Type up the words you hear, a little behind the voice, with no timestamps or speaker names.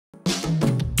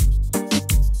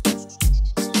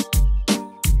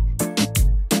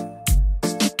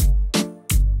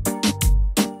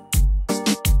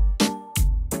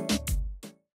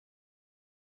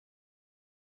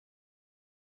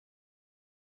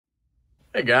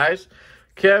Hey guys,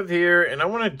 Kev here, and I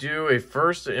want to do a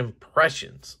first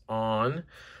impressions on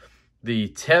the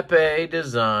Tepe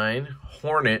Design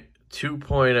Hornet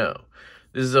 2.0.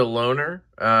 This is a loaner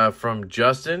from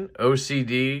Justin,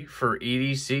 OCD for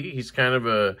EDC. He's kind of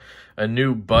a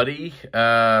new buddy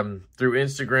through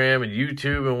Instagram and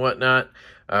YouTube and whatnot.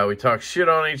 We talk shit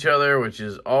on each other, which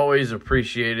is always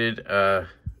appreciated.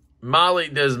 Molly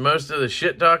does most of the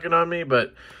shit talking on me,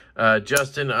 but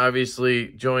Justin obviously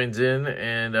joins in,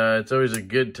 and it's always a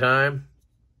good time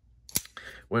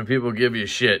when people give you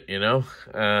shit, you know,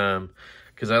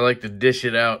 because I like to dish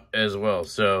it out as well.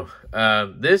 So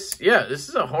this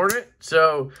is a Hornet.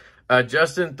 So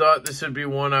Justin thought this would be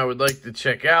one I would like to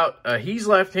check out. He's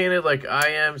left-handed like I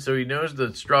am, so he knows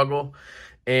the struggle,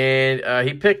 and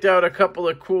he picked out a couple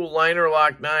of cool liner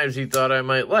lock knives he thought I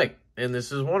might like, and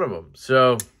this is one of them.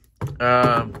 So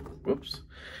whoops.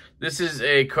 This is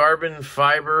a carbon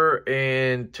fiber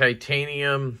and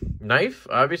titanium knife,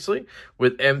 obviously,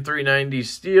 with M390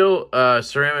 steel,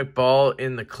 ceramic ball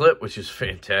in the clip, which is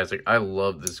fantastic. I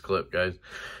love this clip, guys.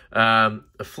 A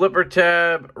flipper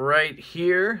tab right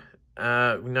here.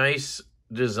 Nice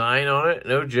design on it.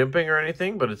 No jimping or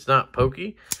anything, but it's not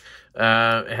pokey.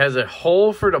 It has a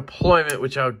hole for deployment,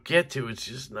 which I'll get to. It's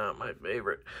just not my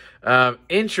favorite.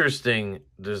 Interesting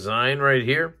design right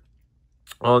here.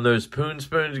 On those poon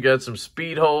spoons, you got some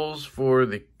speed holes for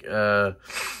the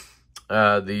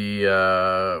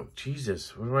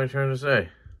Jesus, what am I trying to say?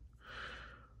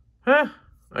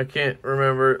 I can't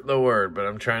remember the word, but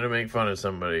I'm trying to make fun of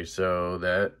somebody, so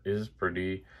that is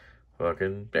pretty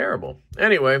fucking terrible.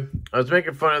 Anyway, I was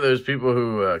making fun of those people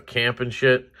who camp and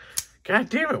shit. God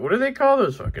damn it, what do they call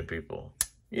those fucking people?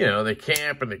 You know, they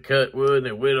camp and they cut wood and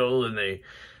they whittle and they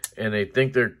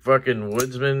think they're fucking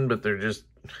woodsmen, but they're just,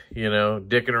 you know,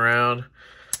 dicking around.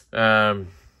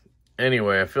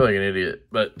 Anyway, I feel like an idiot,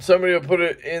 but somebody will put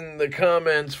it in the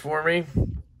comments for me.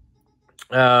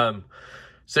 So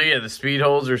yeah, the speed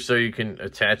holes are so you can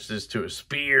attach this to a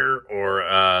spear,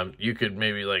 or you could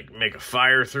maybe like make a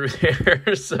fire through there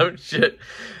or some shit.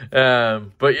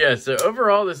 But yeah, so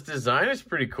overall this design is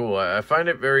pretty cool. I find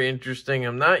it very interesting.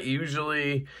 I'm not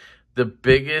usually the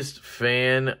biggest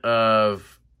fan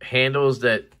of handles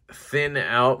that thin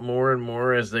out more and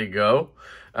more as they go,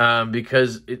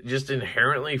 because it just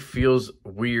inherently feels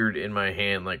weird in my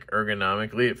hand, like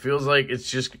ergonomically. It feels like it's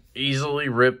just easily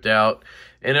ripped out,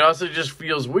 and it also just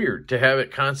feels weird to have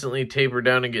it constantly taper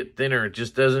down and get thinner. It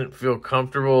just doesn't feel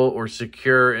comfortable or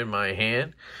secure in my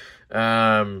hand.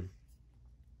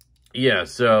 Yeah,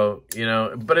 so, you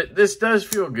know, but this does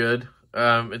feel good.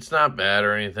 It's not bad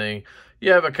or anything.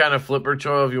 You have a kind of flipper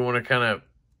choil if you want to kind of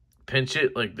pinch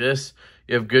it like this.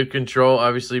 You have good control.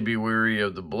 Obviously, be wary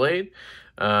of the blade.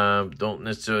 Don't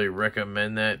necessarily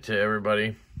recommend that to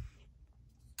everybody.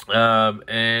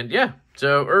 And yeah,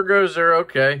 so ergos are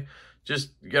okay.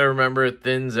 Just you got to remember it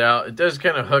thins out. It does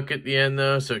kind of hook at the end,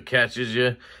 though, so it catches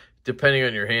you, depending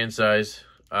on your hand size,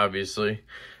 obviously.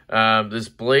 This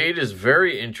blade is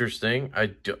very interesting.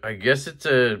 I guess it's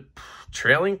a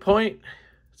trailing point.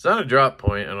 It's not a drop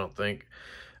point, I don't think.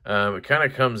 It kind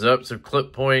of comes up, so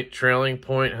clip point, trailing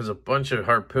point, has a bunch of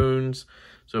harpoons,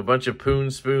 so a bunch of poon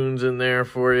spoons in there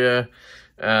for you.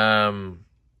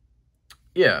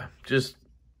 Yeah, just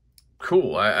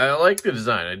cool. I like the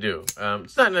design, I do.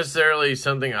 It's not necessarily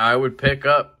something I would pick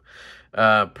up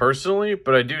personally,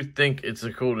 but I do think it's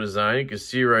a cool design. You can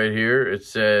see right here, it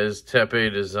says Tepe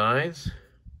Designs,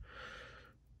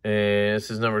 and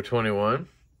this is number 21,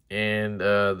 and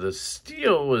the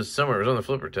steel was somewhere, it was on the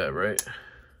flipper tab, right?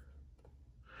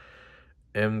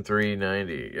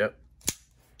 M390, yep.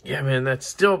 Yeah, man, that's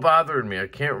still bothering me. I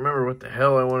can't remember what the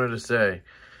hell I wanted to say.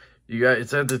 You got,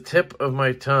 it's at the tip of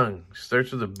my tongue.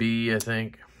 Starts with a B, I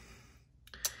think.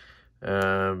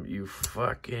 You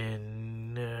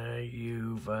fucking,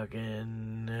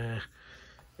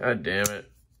 God damn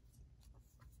it.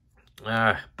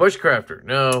 Bushcrafter,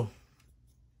 no.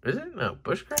 Is it? No,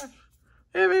 Bushcraft?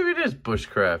 Yeah, maybe it is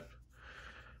Bushcraft.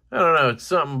 I don't know, it's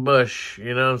something bush,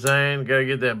 you know what I'm saying? Gotta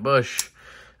get that bush.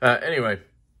 Anyway,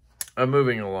 I'm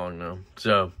moving along now.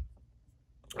 So,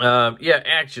 yeah,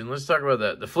 action. Let's talk about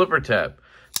that. The flipper tab,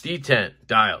 detent,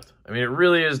 dialed. I mean, it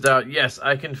really is dialed. Yes,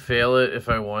 I can fail it if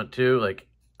I want to, like,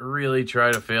 really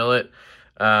try to fail it.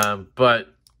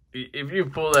 But if you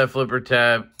pull that flipper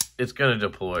tab, it's going to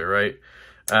deploy, right?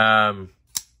 And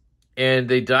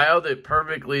they dialed it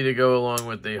perfectly to go along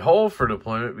with the hole for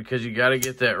deployment, because you got to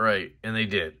get that right, and they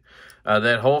did.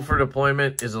 That hole for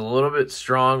deployment is a little bit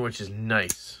strong, which is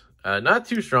nice. Not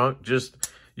too strong,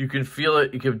 just you can feel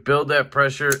it. You can build that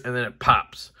pressure, and then it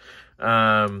pops.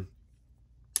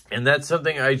 And that's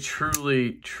something I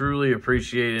truly, truly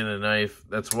appreciate in a knife.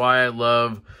 That's why I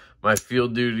love my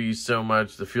Field Duty so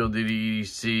much, the Field Duty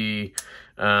EDC,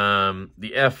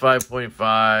 the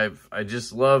F5.5. I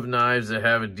just love knives that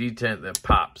have a detent that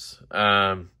pops,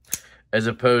 as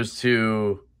opposed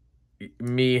to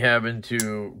me having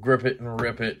to grip it and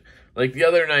rip it. Like the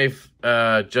other knife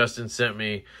Justin sent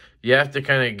me, you have to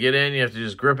kind of get in, you have to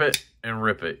just grip it and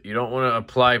rip it. You don't want to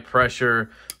apply pressure,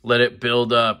 let it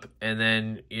build up, and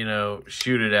then, you know,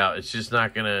 shoot it out. It's just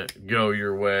not going to go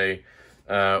your way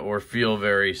or feel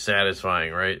very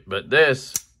satisfying, right? But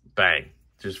this, bang,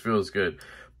 just feels good.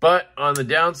 But on the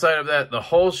downside of that, the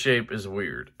hole shape is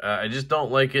weird. I just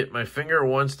don't like it. My finger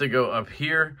wants to go up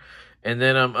here, and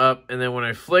then I'm up, and then when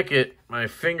I flick it, my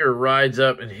finger rides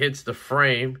up and hits the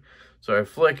frame. So I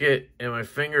flick it, and my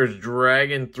finger's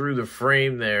dragging through the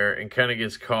frame there and kind of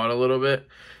gets caught a little bit.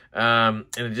 And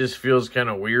it just feels kind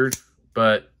of weird.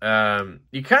 But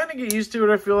you kind of get used to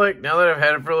it, I feel like. Now that I've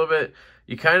had it for a little bit,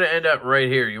 you kind of end up right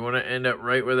here. You want to end up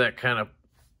right where that kind of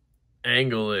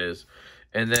angle is.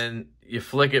 And then you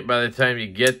flick it by the time you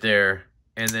get there,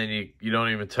 and then you don't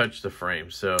even touch the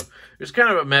frame. So there's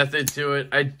kind of a method to it.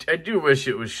 I do wish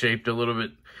it was shaped a little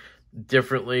bit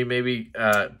differently. Maybe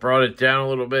brought it down a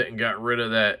little bit and got rid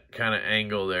of that kind of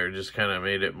angle there. Just kind of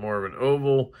made it more of an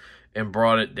oval and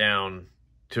brought it down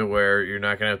to where you're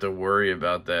not going to have to worry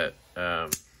about that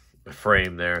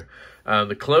frame there.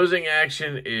 The closing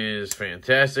action is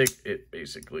fantastic. It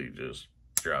basically just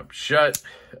drops shut.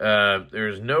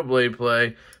 There's no blade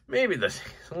play. Maybe the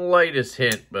slightest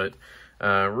hint, but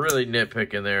really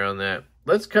nitpicking there on that.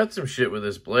 Let's cut some shit with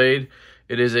this blade.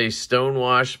 It is a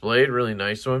stone-washed blade, really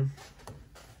nice one.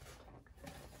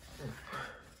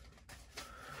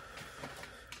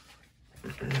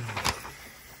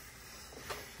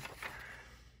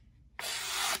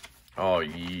 Oh,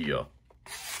 yeah.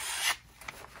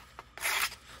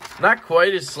 Not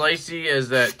quite as slicey as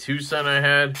that Tucson I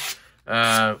had.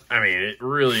 I mean, it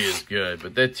really is good.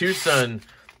 But that Tucson,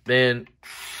 man,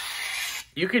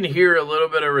 you can hear a little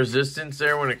bit of resistance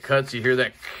there when it cuts. You hear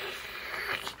that.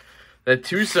 That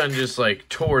Tucson just, like,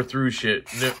 tore through shit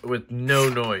with no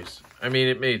noise. I mean,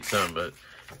 it made some, but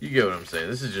you get what I'm saying.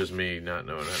 This is just me not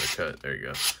knowing how to cut. There you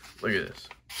go. Look at this.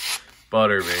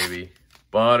 Butter, baby.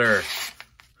 Butter.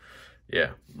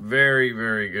 Yeah. Very,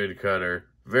 very good cutter.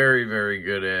 Very, very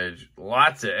good edge.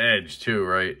 Lots of edge, too,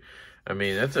 right? I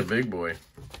mean, that's a big boy.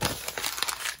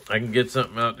 I can get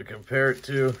something out to compare it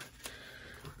to.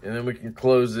 And then we can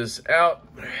close this out.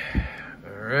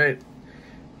 All right.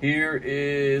 Here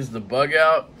is the bug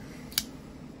out.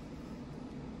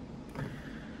 So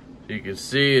you can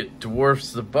see it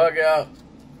dwarfs the bug out.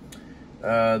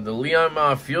 The Leon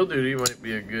Ma Field Duty might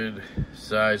be a good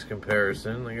size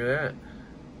comparison. Look at that.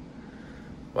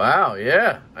 Wow,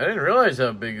 yeah. I didn't realize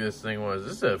how big this thing was.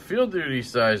 This is a Field Duty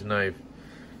size knife.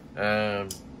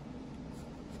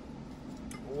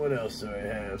 What else do I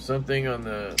have? Something on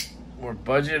the more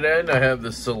budget end. I have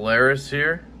the Solaris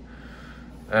here.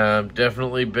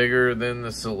 Definitely bigger than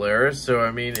the Solaris. So,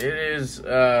 I mean, it is, it's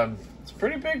a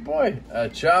pretty big boy.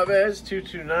 Chavez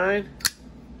 229.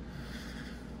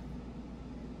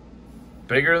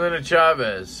 Bigger than a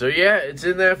Chavez. So, yeah, it's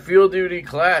in that Field Duty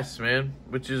class, man.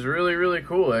 Which is really, really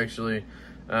cool, actually.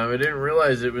 I didn't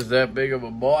realize it was that big of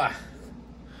a boy.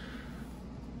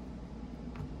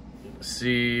 Let's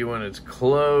see when it's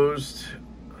closed.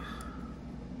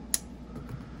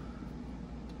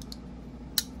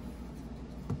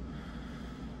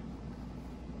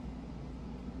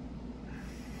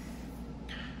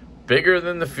 Bigger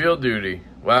than the Field Duty.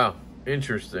 Wow,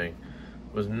 interesting.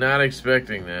 Was not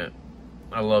expecting that.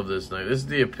 I love this knife. This is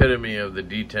the epitome of the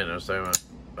detent I was talking about.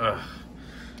 Ugh,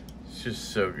 it's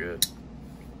just so good.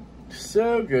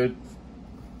 So good.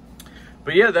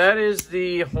 But yeah, that is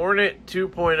the Hornet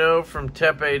 2.0 from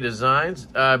Tepe Designs.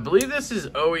 I believe this is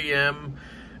OEM'd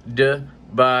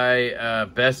by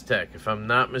Best Tech. If I'm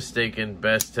not mistaken,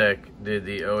 Best Tech did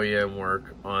the OEM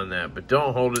work on that. But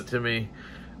don't hold it to me.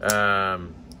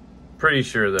 Pretty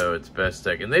sure, though, it's Best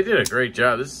Tech. And they did a great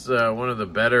job. This is one of the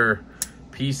better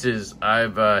pieces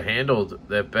I've handled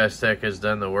that Best Tech has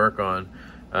done the work on.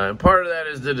 And part of that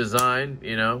is the design,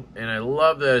 you know. And I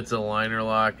love that it's a liner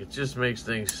lock. It just makes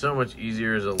things so much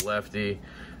easier as a lefty.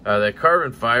 That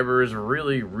carbon fiber is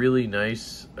really, really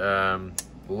nice.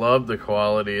 Love the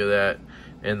quality of that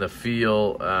and the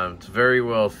feel. It's very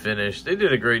well finished. They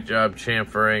did a great job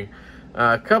chamfering.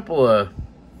 A couple of...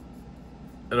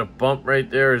 And a bump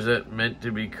right there, is that meant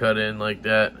to be cut in like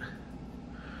that?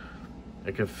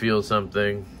 I can feel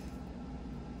something.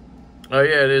 Oh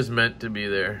yeah, it is meant to be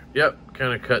there. Yep,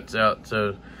 kind of cuts out,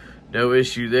 so No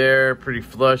issue there. Pretty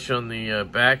flush on the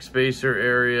back spacer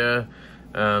area.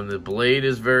 The blade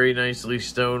is very nicely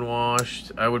stone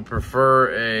washed. I would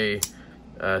prefer a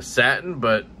satin,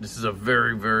 but this is a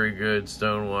very, very good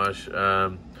stone wash.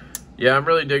 Yeah, I'm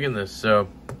really digging this. So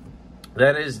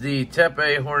that is the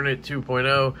Tepe Hornet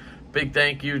 2.0. Big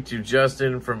thank you to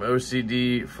Justin from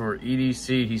OCD for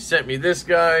EDC. He sent me this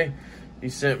guy. He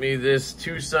sent me this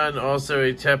Tucson, also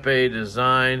a Tepe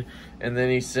design. And then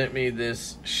he sent me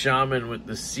this Shaman with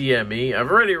the CME. I've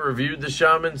already reviewed the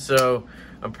Shaman, so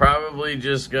I'm probably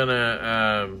just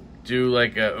gonna do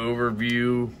like an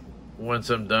overview once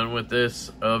I'm done with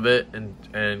this of it,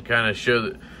 and kind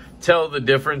of tell the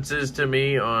differences to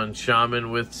me on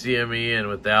Shaman with CME and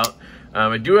without.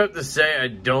 I do have to say I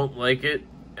don't like it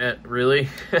really.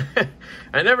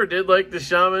 I never did like the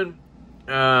Shaman.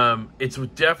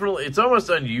 It's almost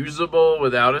unusable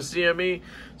without a CME.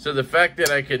 So the fact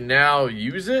that I can now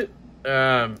use it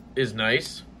is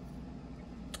nice.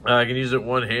 I can use it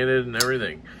one-handed and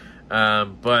everything.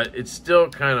 But it's still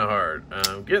kind of hard.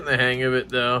 Getting the hang of it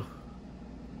though.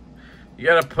 You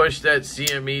got to push that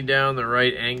CME down the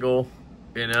right angle,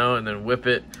 you know, and then whip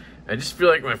it. I just feel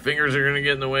like my fingers are going to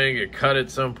get in the way and get cut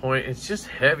at some point. It's just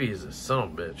heavy as a son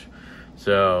of a bitch.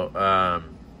 So,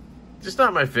 just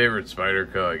not my favorite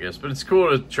Spyderco, I guess. But it's cool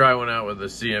to try one out with a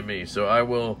CME. So I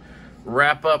will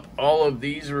wrap up all of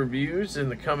these reviews in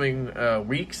the coming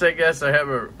weeks, I guess. I have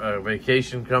a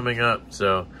vacation coming up.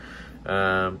 So,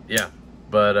 yeah.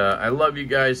 But I love you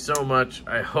guys so much.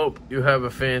 I hope you have a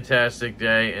fantastic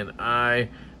day. And I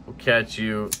will catch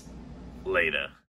you later.